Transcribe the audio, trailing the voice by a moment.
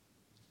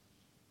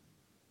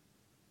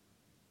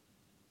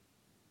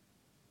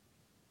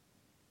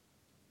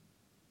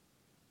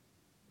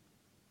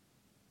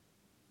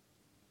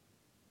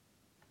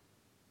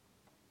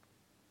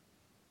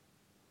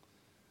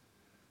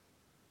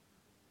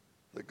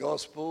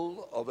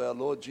Gospel of our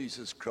Lord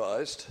Jesus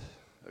Christ,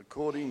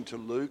 according to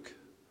Luke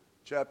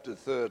chapter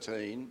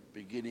 13,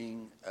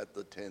 beginning at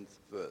the 10th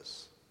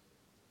verse.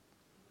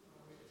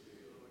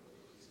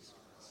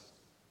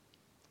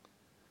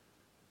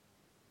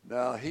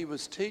 Now he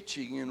was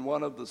teaching in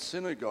one of the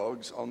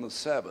synagogues on the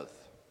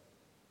Sabbath,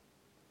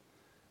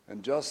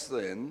 and just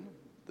then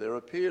there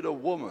appeared a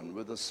woman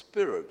with a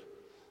spirit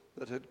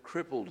that had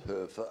crippled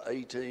her for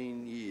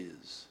 18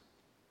 years.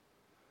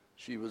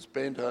 She was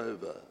bent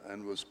over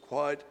and was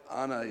quite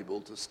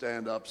unable to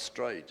stand up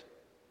straight.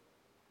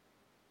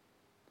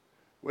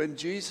 When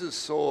Jesus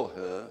saw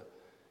her,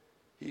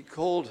 he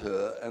called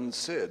her and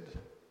said,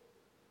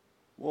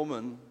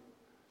 "Woman,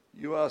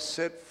 you are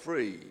set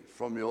free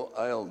from your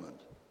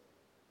ailment."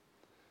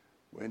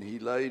 When he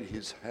laid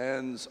his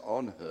hands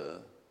on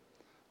her,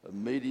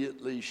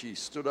 immediately she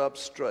stood up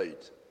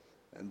straight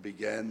and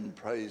began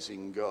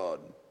praising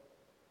God.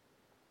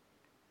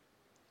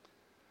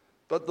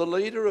 But the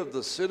leader of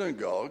the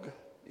synagogue,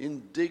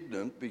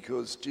 indignant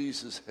because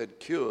Jesus had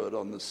cured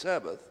on the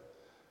Sabbath,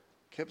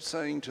 kept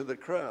saying to the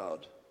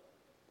crowd,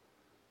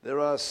 "There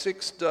are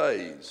 6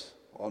 days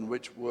on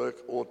which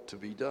work ought to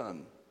be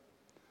done.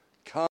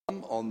 Come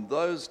on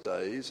those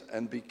days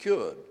and be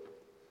cured,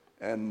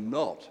 and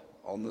not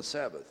on the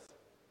Sabbath."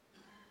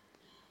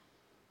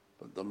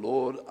 But the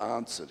Lord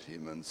answered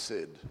him and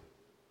said,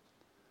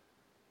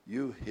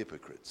 "You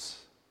hypocrites!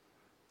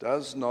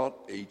 Does not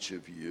each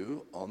of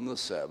you on the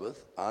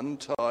Sabbath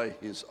untie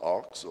his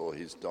ox or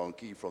his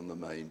donkey from the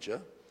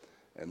manger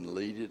and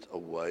lead it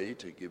away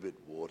to give it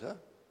water?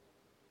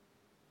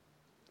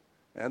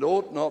 And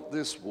ought not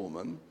this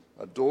woman,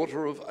 a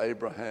daughter of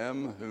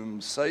Abraham,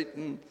 whom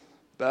Satan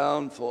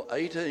bound for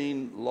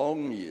 18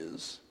 long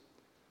years,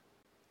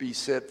 be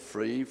set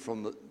free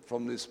from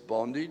this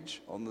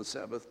bondage on the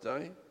Sabbath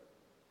day?"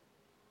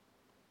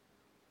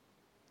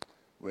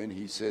 When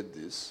he said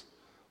this,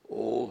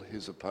 all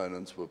his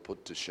opponents were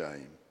put to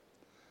shame,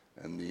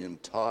 and the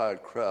entire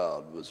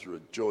crowd was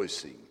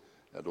rejoicing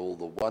at all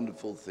the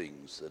wonderful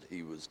things that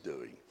he was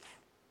doing.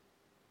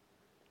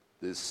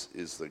 This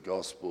is the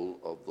gospel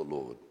of the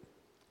Lord.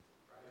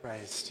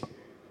 Praise to you,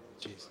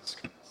 Jesus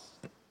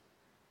Christ.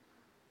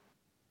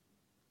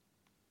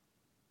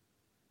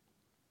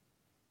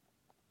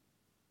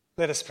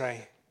 Let us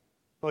pray.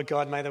 Lord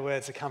God, may the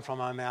words that come from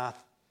my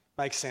mouth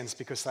make sense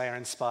because they are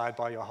inspired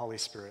by your Holy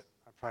Spirit.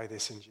 I pray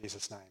this in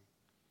Jesus' name.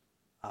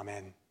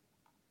 Amen.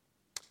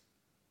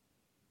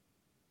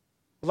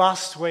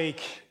 Last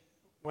week,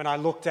 when I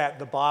looked at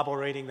the Bible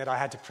reading that I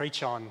had to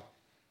preach on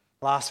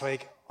last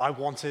week, I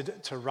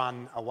wanted to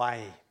run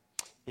away.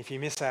 If you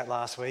missed that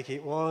last week,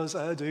 it was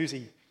a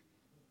doozy.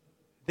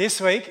 This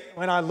week,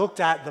 when I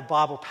looked at the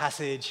Bible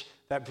passage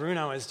that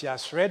Bruno has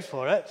just read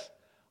for it,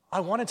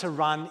 I wanted to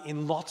run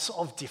in lots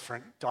of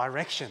different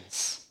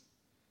directions.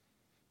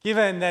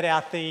 Given that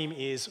our theme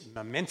is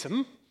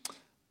momentum,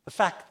 the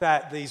fact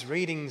that these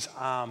readings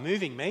are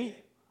moving me,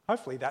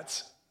 hopefully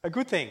that's a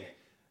good thing.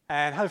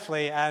 And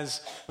hopefully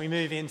as we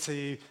move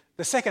into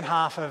the second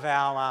half of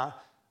our,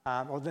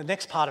 or the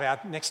next part of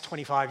our next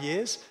 25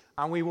 years,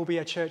 we will be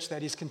a church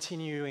that is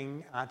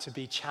continuing to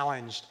be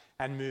challenged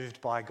and moved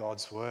by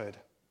God's word.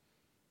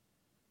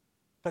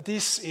 But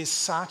this is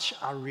such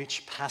a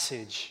rich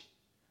passage.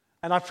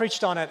 And I've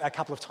preached on it a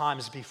couple of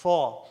times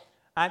before.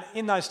 And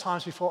in those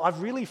times before,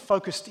 I've really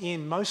focused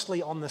in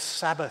mostly on the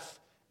Sabbath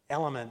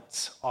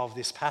elements of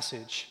this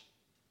passage.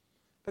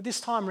 But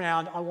this time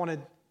round, I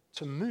wanted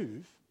to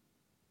move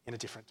in a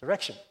different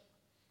direction.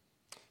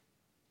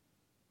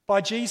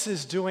 By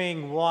Jesus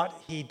doing what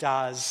he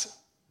does,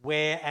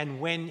 where and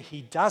when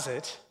he does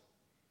it,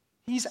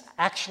 he's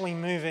actually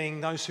moving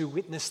those who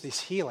witness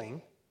this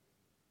healing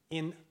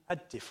in a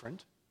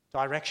different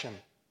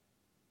direction.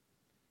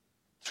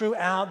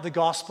 Throughout the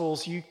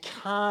Gospels, you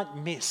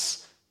can't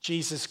miss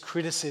Jesus'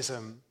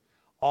 criticism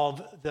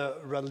of the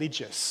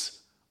religious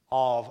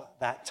of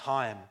that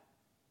time,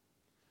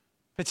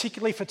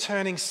 particularly for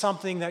turning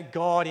something that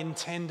God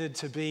intended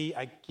to be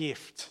a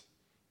gift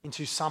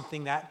into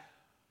something that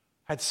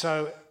had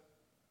so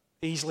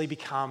easily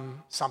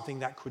become something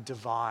that could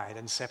divide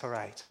and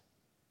separate.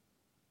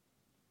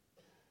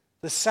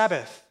 The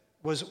Sabbath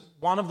was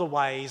one of the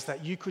ways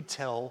that you could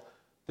tell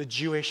the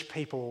Jewish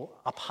people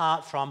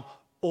apart from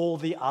all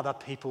the other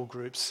people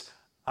groups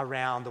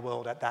around the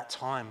world at that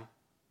time.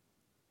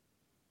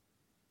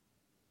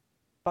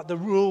 But the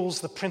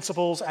rules, the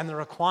principles, and the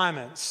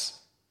requirements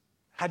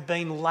had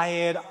been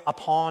layered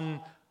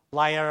upon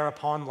layer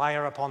upon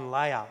layer upon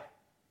layer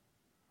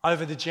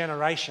over the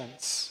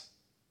generations.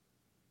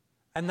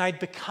 And they'd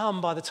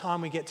become, by the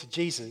time we get to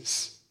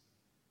Jesus,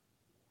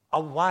 a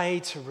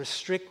way to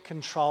restrict,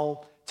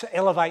 control, to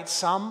elevate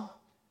some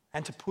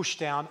and to push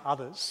down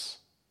others.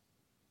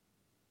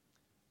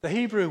 The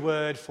Hebrew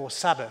word for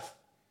Sabbath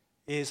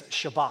is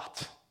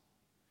Shabbat.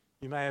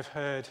 You may have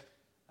heard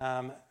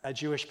a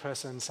Jewish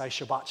person say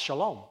Shabbat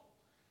Shalom.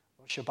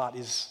 Shabbat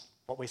is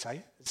what we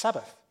say,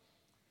 Sabbath.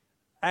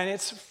 And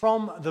it's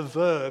from the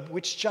verb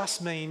which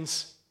just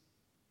means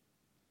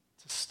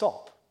to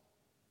stop.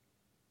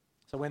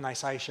 So when they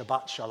say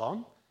Shabbat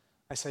Shalom,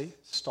 They say,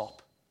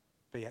 stop,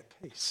 be at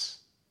peace.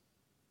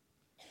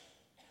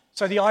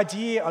 So the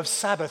idea of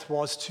Sabbath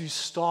was to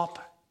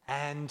stop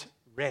and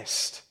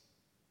rest,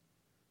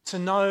 to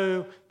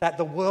know that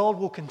the world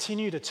will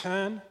continue to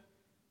turn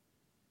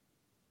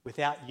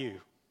without you.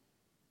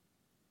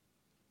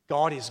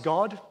 God is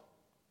God,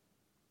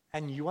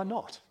 and you are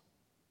not.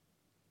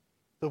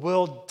 The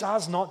world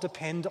does not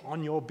depend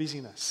on your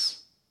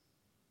busyness.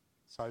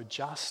 So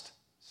just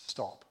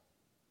stop.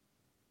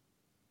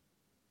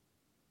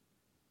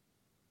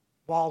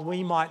 While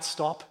we might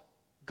stop,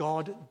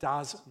 God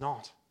does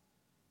not.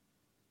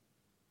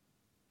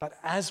 But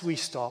as we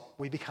stop,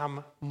 we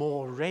become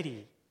more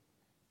ready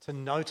to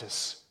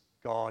notice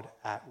God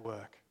at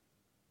work.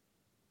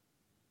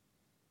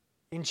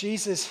 In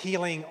Jesus'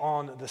 healing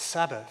on the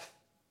Sabbath,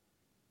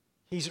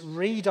 he's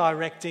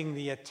redirecting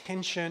the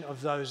attention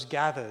of those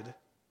gathered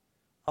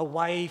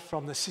away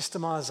from the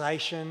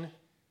systemization,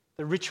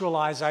 the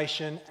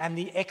ritualization, and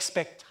the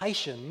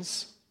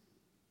expectations,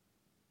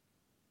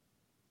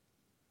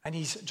 and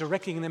he's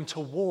directing them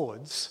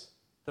towards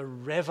the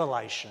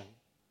revelation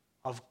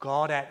of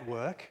God at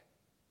work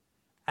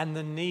and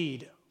the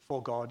need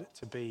for God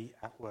to be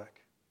at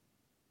work.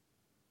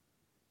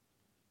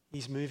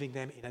 He's moving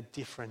them in a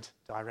different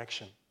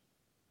direction.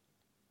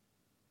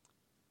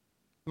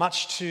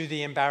 Much to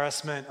the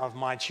embarrassment of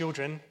my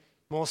children,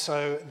 more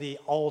so the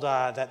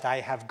older that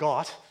they have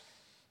got,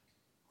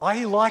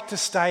 I like to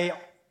stay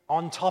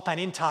on top and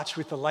in touch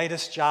with the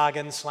latest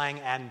jargon, slang,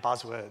 and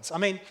buzzwords. I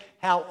mean,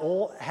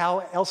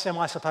 how else am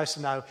I supposed to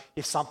know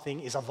if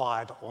something is a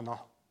vibe or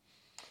not?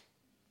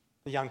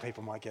 The young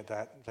people might get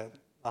that, but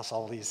us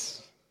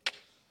oldies.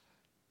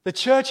 The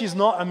church is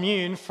not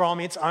immune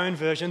from its own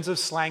versions of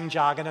slang,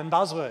 jargon, and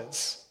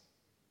buzzwords.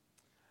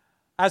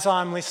 As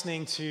I'm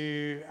listening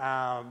to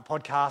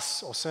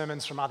podcasts or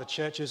sermons from other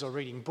churches or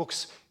reading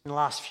books in the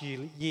last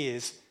few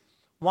years,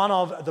 one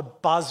of the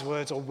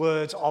buzzwords or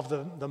words of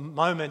the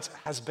moment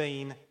has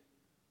been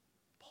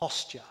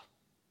posture.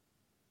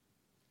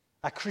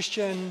 A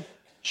Christian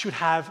should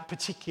have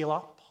particular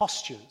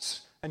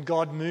postures, and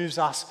God moves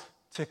us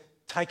to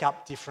take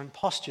up different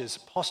postures.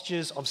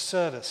 Postures of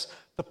service,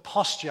 the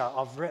posture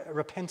of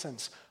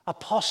repentance, a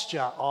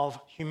posture of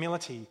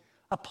humility,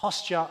 a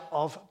posture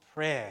of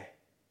prayer.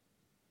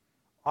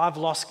 I've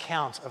lost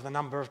count of the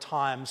number of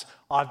times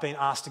I've been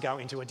asked to go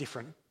into a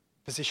different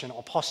position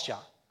or posture.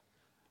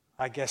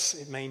 I guess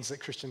it means that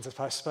Christians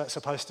are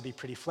supposed to be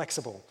pretty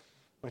flexible,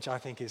 which I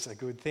think is a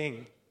good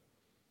thing.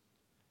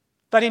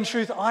 But in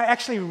truth, I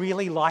actually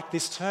really like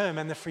this term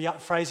and the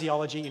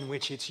phraseology in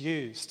which it's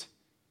used.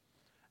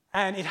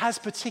 And it has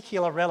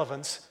particular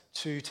relevance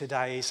to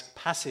today's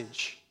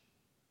passage.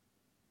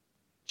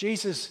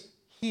 Jesus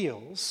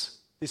heals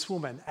this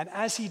woman, and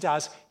as he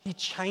does, he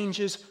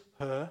changes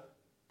her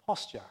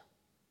posture.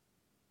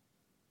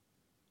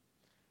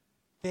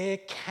 There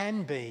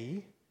can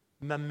be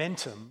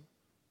momentum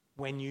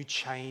when you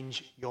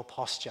change your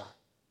posture.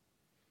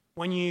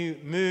 When you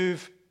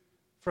move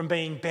from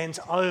being bent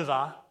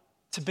over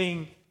to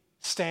being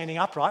standing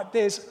upright,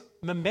 there's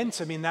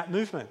momentum in that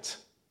movement.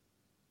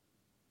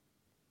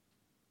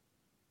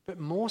 But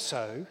more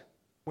so,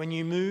 when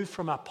you move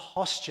from a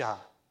posture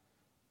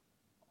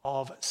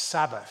of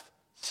Sabbath,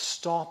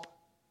 stop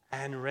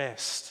and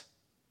rest.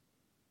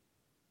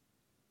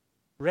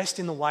 Rest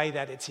in the way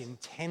that it's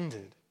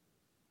intended.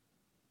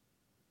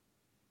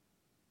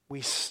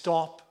 We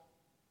stop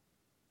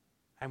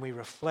and we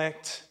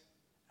reflect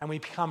and we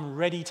become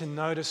ready to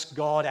notice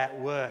God at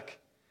work.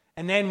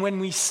 And then when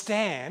we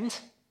stand,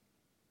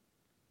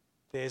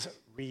 there's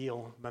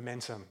real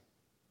momentum.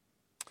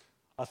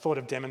 I thought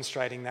of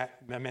demonstrating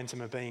that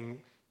momentum of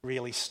being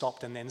really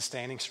stopped and then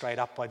standing straight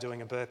up by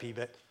doing a burpee,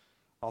 but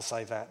I'll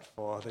save that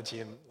for the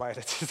gym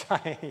later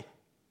today.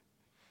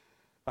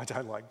 I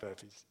don't like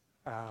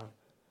burpees.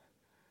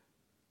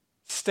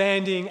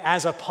 Standing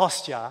as a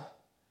posture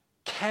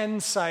can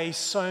say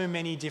so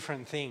many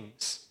different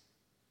things.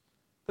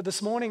 But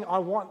this morning, I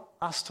want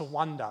us to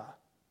wonder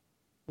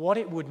what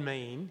it would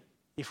mean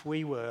if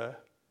we were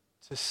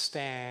to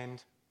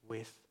stand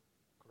with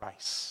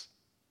grace.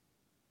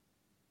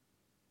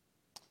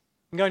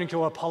 I'm going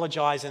to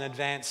apologise in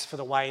advance for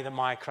the way that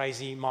my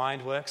crazy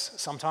mind works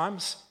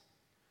sometimes.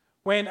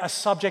 When a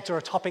subject or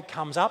a topic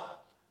comes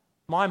up,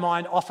 my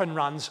mind often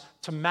runs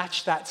to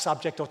match that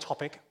subject or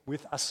topic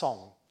with a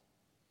song.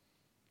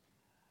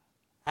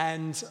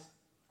 And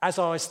as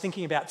I was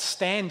thinking about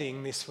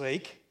standing this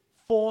week,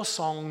 4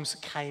 songs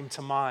came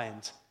to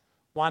mind.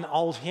 1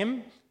 old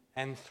hymn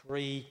and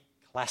 3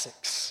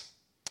 classics.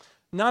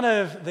 None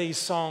of these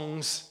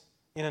songs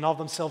in and of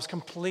themselves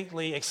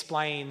completely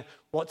explain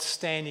what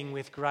standing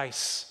with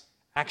grace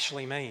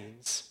actually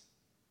means.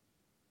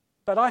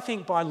 But I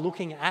think by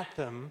looking at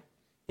them,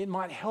 it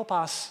might help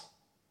us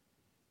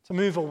to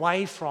move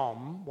away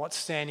from what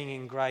standing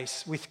in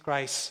grace with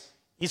grace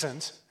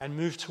isn't and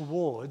move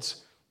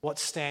towards what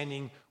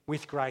standing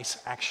with grace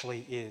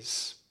actually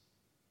is.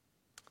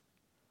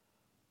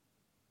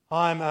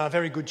 I'm a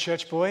very good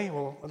church boy,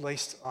 or at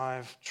least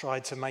I've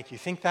tried to make you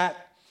think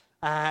that.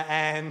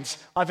 And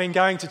I've been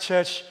going to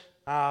church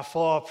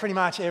for pretty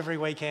much every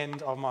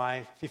weekend of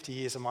my 50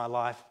 years of my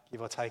life,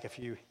 give or take a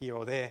few here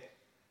or there.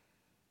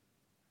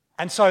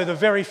 And so the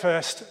very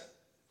first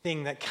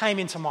thing that came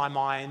into my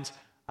mind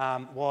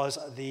was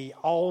the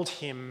old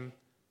hymn,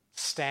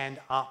 Stand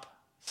Up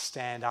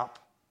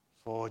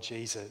for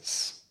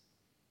Jesus.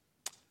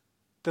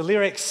 The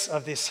lyrics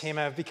of this hymn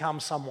have become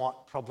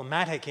somewhat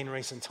problematic in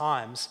recent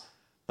times,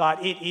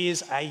 but it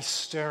is a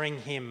stirring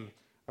hymn,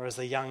 or as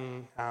the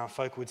young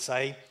folk would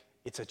say,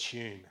 it's a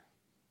tune.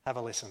 Have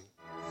a listen.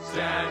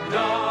 Stand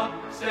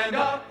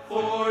up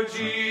for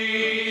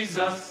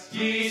Jesus,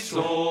 ye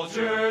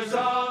soldiers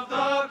of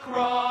the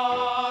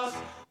cross.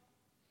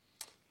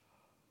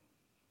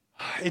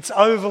 Its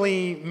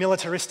overly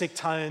militaristic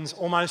tones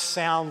almost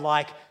sound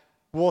like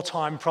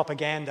wartime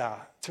propaganda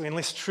to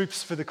enlist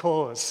troops for the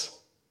cause.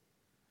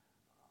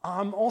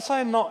 I'm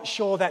also not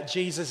sure that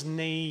Jesus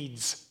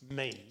needs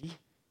me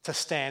to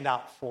stand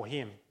up for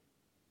him.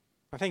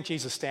 I think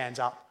Jesus stands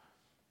up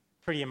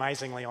pretty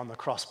amazingly on the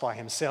cross by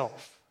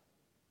himself.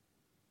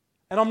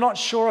 And I'm not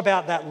sure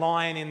about that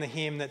line in the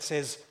hymn that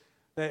says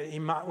that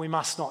we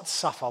must not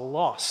suffer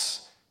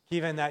loss,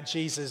 given that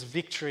Jesus'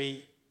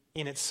 victory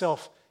in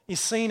itself is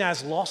seen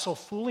as loss or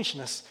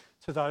foolishness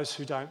to those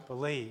who don't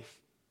believe.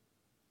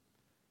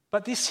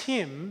 But this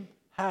hymn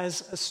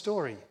has a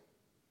story.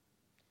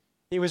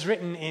 It was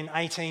written in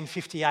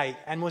 1858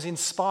 and was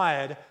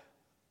inspired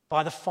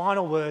by the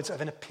final words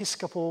of an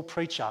Episcopal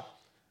preacher,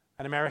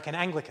 an American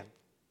Anglican,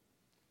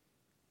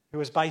 who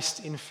was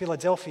based in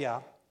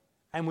Philadelphia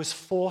and was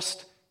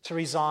forced to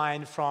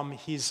resign from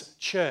his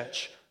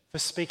church for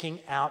speaking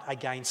out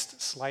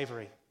against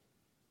slavery.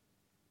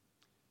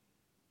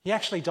 He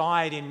actually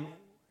died in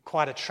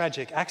quite a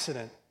tragic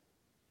accident.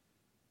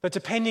 But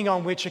depending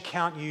on which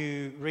account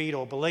you read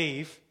or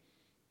believe,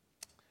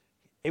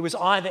 it was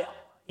either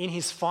in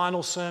his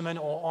final sermon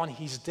or on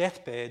his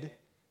deathbed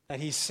that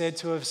he's said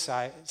to have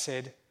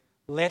said,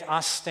 "Let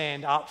us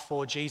stand up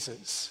for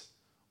Jesus."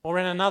 Or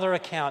in another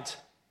account,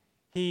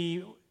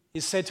 he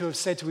is said to have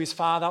said to his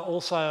father,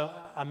 also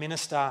a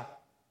minister,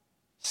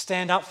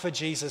 "Stand up for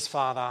Jesus,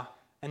 Father,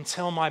 and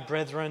tell my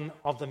brethren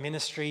of the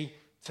ministry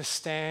to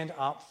stand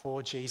up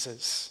for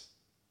Jesus."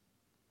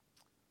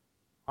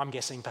 I'm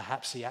guessing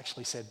perhaps he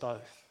actually said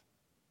both.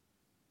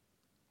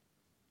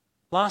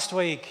 Last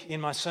week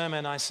in my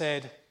sermon, I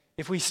said,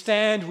 if we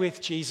stand with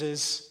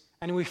Jesus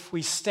and if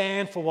we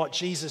stand for what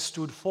Jesus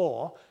stood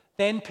for,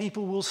 then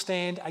people will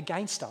stand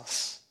against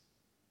us.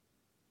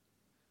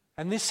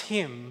 And this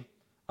hymn,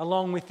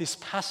 along with this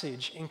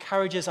passage,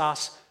 encourages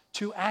us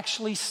to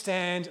actually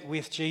stand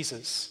with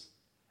Jesus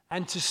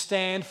and to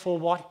stand for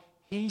what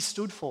he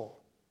stood for.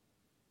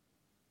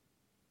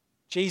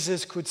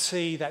 Jesus could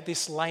see that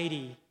this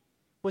lady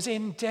was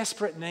in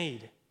desperate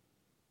need.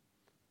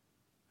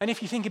 And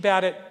if you think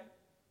about it,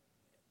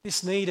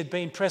 this need had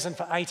been present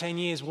for 18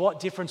 years. What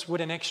difference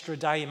would an extra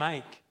day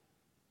make?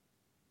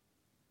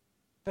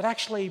 But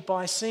actually,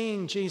 by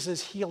seeing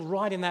Jesus heal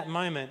right in that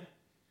moment,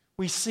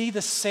 we see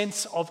the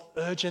sense of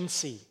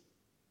urgency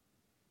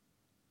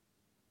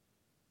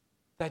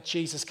that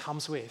Jesus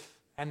comes with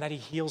and that he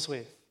heals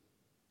with.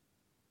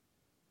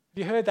 Have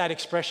you heard that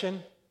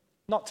expression?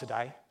 Not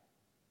today.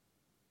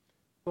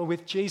 Well,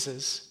 with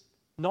Jesus,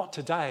 not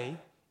today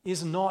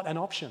is not an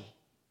option.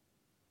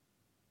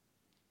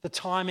 The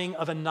timing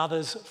of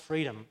another's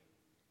freedom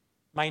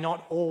may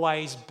not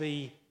always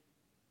be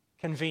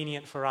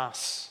convenient for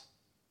us,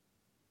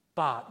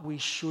 but we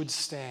should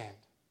stand.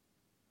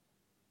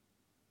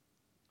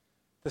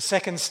 The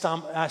second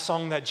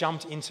song that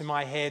jumped into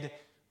my head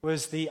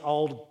was the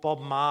old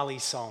Bob Marley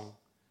song,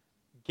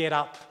 "Get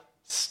Up,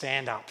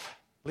 Stand Up."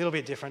 A little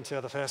bit different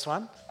to the first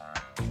one.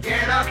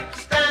 Get up,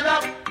 stand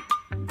up.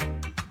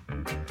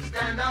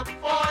 Stand up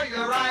for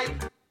your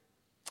right.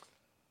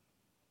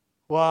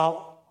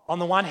 Well, on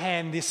the one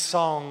hand, this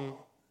song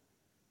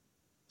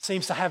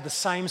seems to have the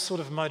same sort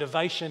of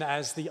motivation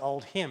as the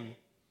old hymn.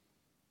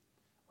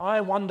 I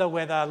wonder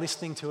whether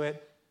listening to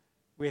it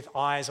with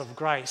eyes of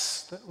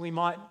grace, that we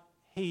might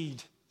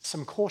heed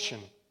some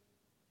caution.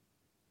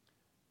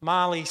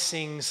 Marley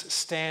sings,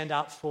 "Stand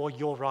up for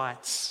your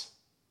rights."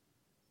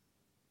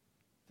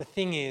 The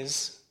thing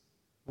is,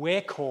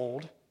 we're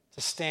called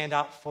to stand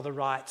up for the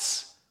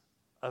rights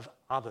of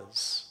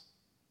others.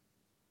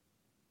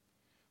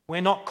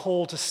 We're not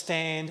called to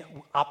stand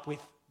up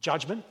with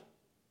judgment.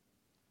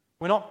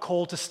 We're not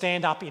called to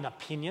stand up in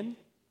opinion.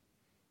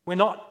 We're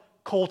not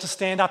called to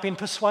stand up in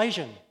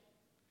persuasion.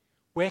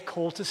 We're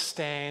called to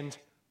stand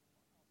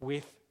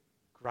with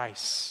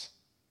grace.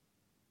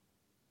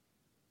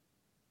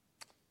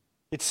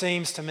 It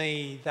seems to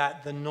me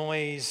that the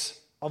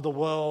noise of the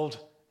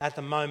world at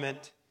the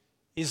moment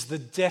is the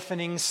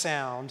deafening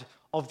sound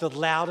of the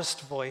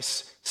loudest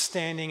voice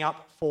standing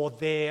up for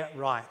their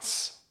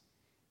rights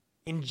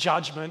in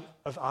judgment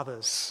of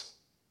others,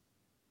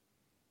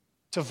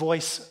 to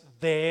voice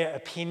their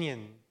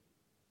opinion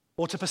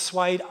or to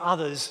persuade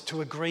others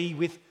to agree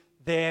with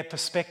their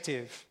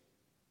perspective.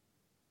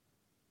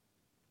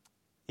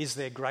 Is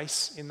there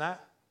grace in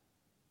that?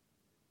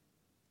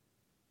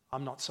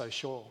 I'm not so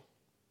sure.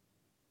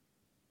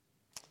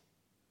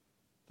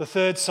 The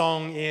third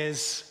song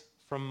is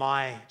from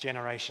my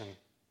generation.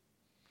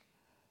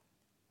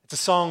 It's a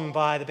song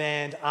by the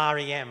band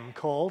REM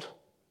called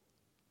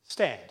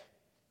Stand.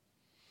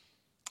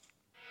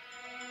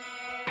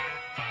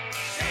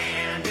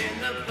 Stand in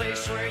the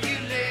place where you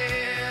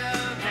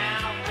live.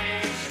 Now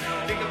face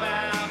no. Think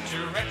about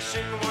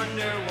direction.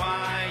 Wonder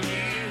why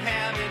you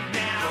have it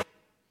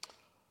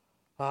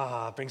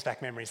now. Brings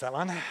back memories, that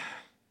one.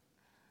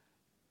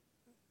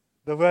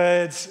 The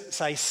words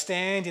say,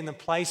 stand in the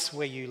place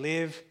where you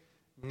live,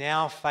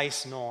 now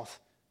face north.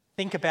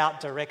 Think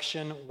about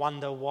direction,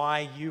 wonder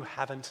why you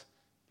haven't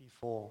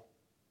before.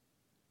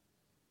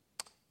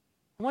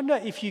 I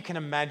wonder if you can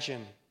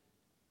imagine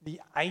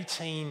the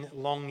 18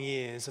 long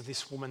years of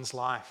this woman's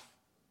life.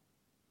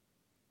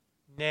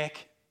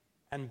 Neck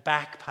and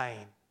back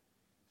pain,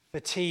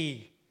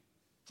 fatigue,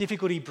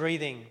 difficulty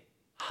breathing,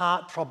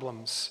 heart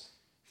problems,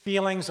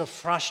 feelings of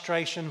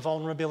frustration,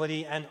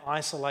 vulnerability, and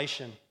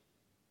isolation,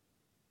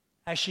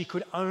 as she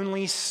could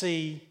only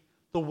see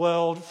the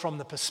world from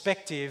the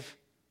perspective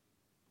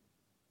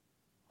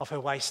of her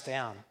waist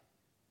down,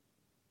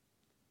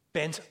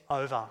 bent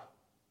over,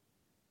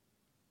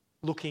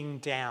 looking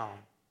down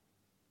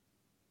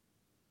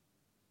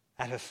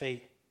at her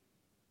feet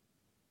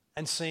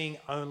and seeing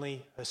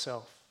only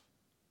herself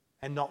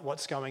and not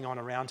what's going on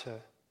around her.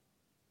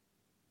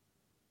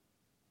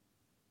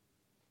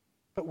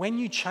 But when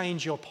you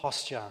change your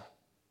posture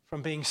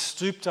from being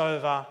stooped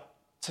over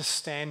to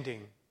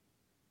standing,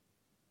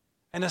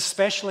 and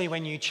especially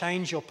when you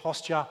change your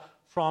posture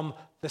from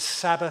the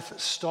Sabbath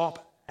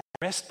stop and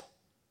rest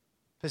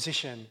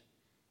position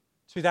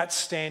to that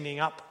standing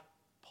up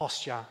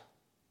posture,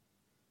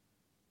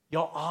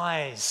 your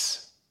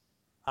eyes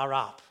are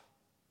up.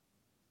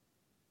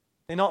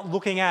 They're not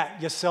looking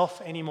at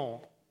yourself anymore.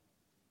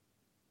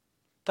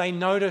 They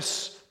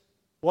notice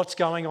what's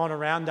going on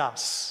around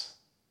us.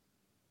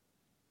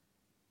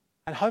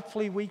 And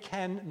hopefully we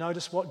can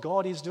notice what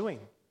God is doing.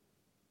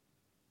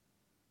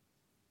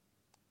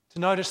 To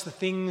notice the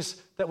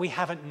things that we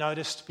haven't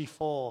noticed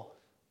before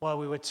while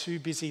we were too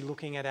busy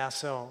looking at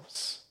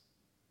ourselves.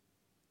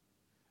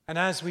 And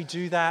as we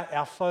do that,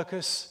 our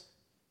focus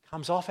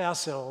comes off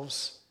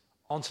ourselves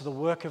onto the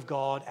work of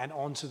God and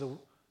onto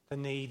the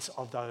needs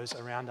of those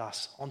around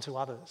us, onto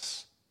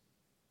others.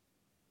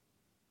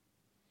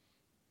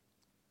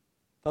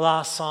 The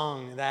last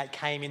song that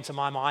came into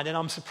my mind, and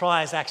I'm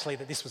surprised actually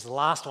that this was the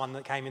last one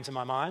that came into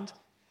my mind,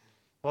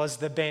 was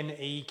the Ben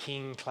E.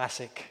 King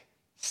classic,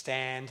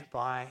 Stand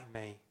By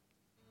Me.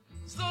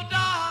 So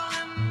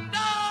darling,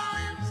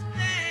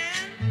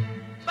 stand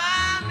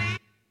by me.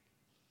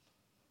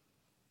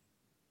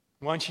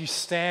 Won't you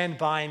stand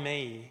by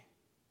me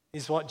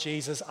is what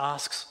Jesus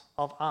asks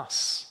of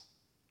us.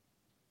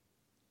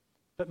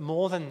 But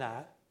more than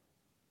that,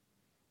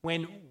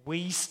 when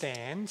we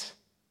stand,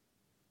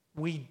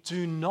 we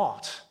do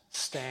not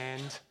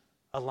stand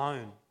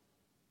alone.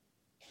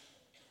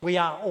 We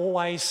are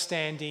always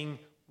standing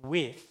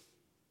with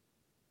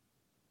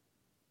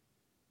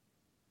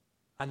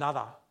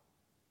another.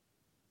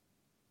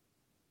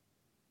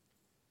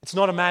 It's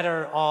not a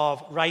matter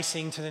of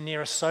racing to the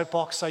nearest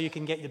soapbox so you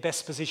can get your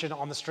best position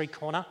on the street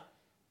corner.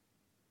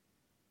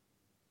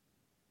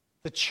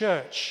 The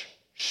church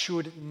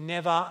should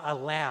never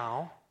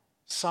allow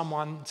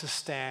someone to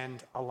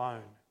stand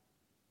alone.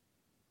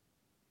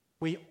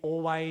 We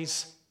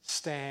always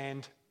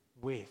stand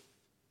with,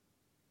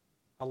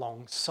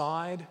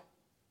 alongside,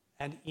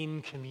 and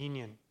in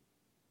communion.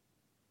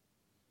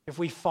 If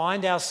we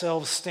find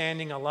ourselves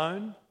standing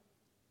alone,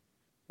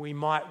 we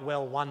might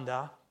well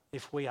wonder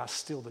if we are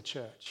still the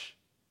church.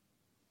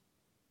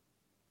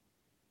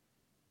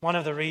 One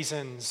of the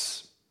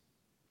reasons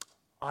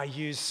I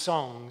use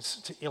songs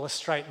to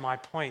illustrate my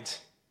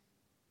point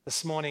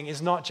this morning is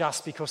not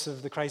just because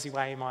of the crazy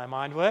way my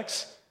mind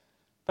works,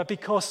 but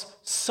because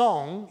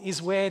song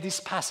is where this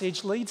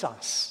passage leads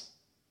us.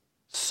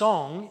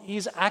 Song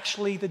is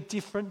actually the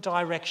different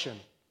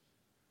direction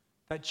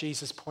that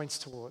Jesus points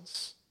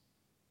towards.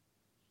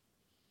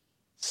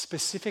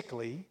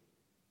 Specifically,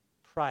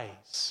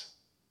 praise.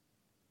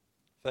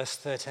 Verse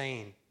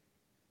 13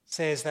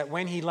 says that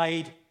when he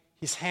laid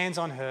his hands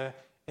on her,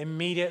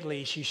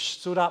 immediately she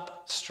stood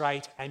up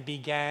straight and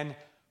began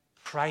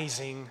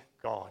praising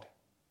God.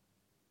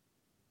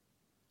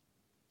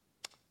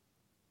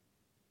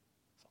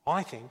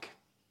 I think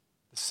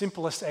the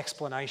simplest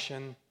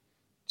explanation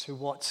to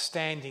what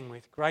standing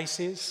with grace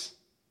is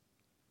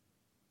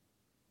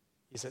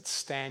it's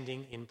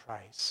standing in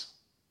praise.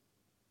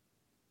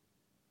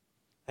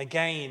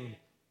 Again,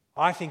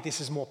 I think this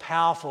is more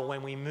powerful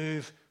when we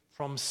move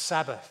from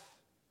Sabbath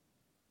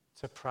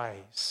to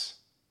praise.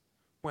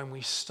 When we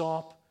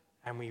stop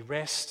and we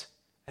rest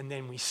and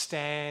then we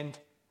stand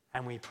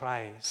and we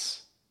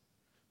praise.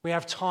 We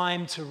have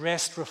time to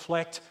rest,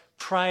 reflect,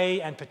 pray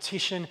and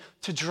petition,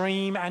 to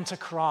dream and to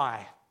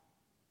cry.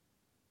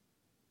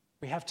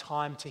 We have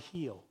time to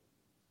heal.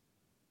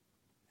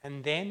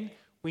 And then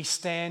we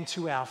stand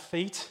to our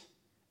feet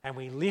and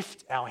we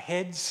lift our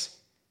heads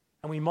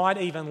and we might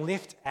even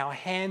lift our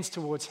hands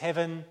towards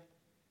heaven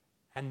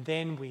and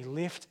then we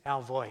lift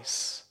our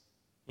voice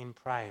in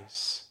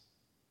praise.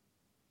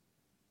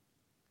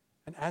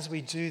 And as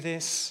we do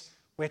this,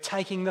 we're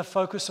taking the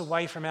focus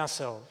away from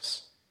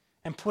ourselves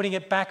and putting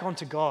it back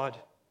onto God.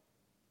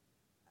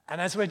 And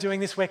as we're doing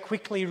this, we're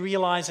quickly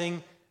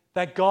realizing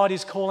that God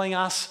is calling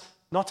us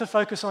not to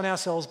focus on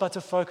ourselves, but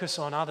to focus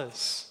on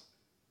others.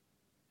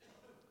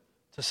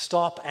 To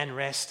stop and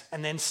rest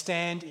and then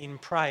stand in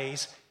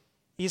praise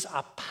is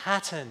a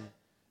pattern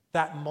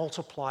that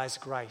multiplies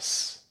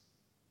grace.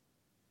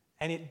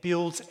 And it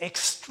builds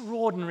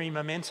extraordinary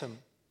momentum.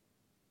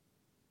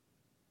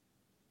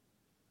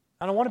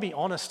 And I want to be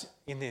honest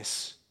in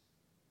this.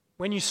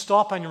 When you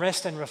stop and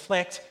rest and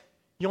reflect,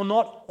 you're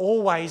not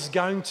always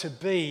going to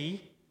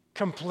be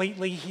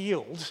completely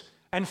healed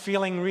and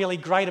feeling really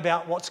great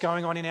about what's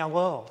going on in our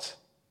world.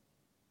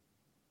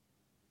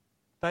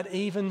 But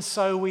even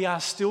so, we are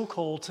still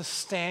called to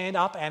stand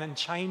up and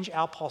change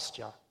our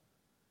posture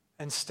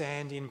and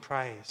stand in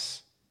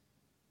praise.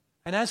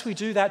 And as we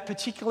do that,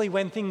 particularly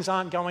when things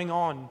aren't going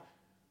on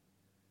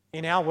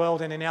in our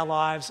world and in our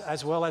lives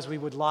as well as we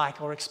would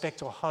like or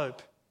expect or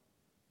hope,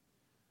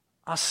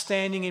 us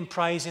standing in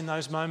praise in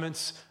those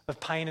moments of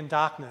pain and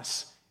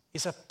darkness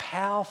is a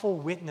powerful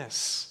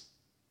witness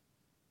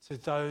to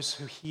those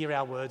who hear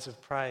our words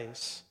of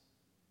praise.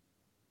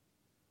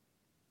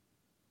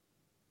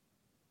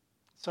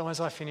 So as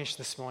I finish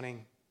this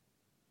morning,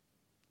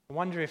 I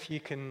wonder if you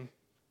can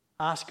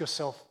ask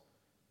yourself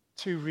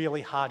two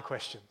really hard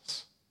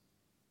questions.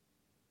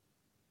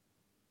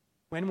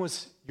 When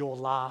was your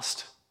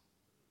last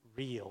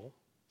real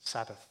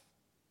Sabbath?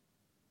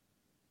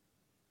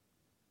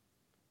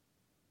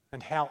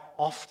 And how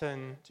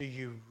often do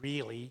you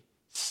really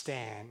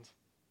stand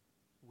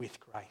with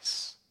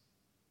grace?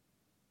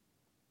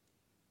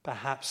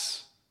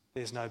 Perhaps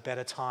there's no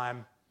better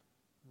time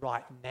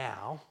right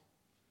now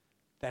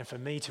than for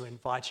me to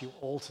invite you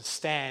all to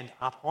stand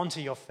up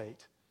onto your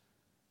feet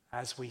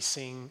as we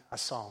sing a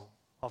song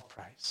of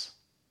praise.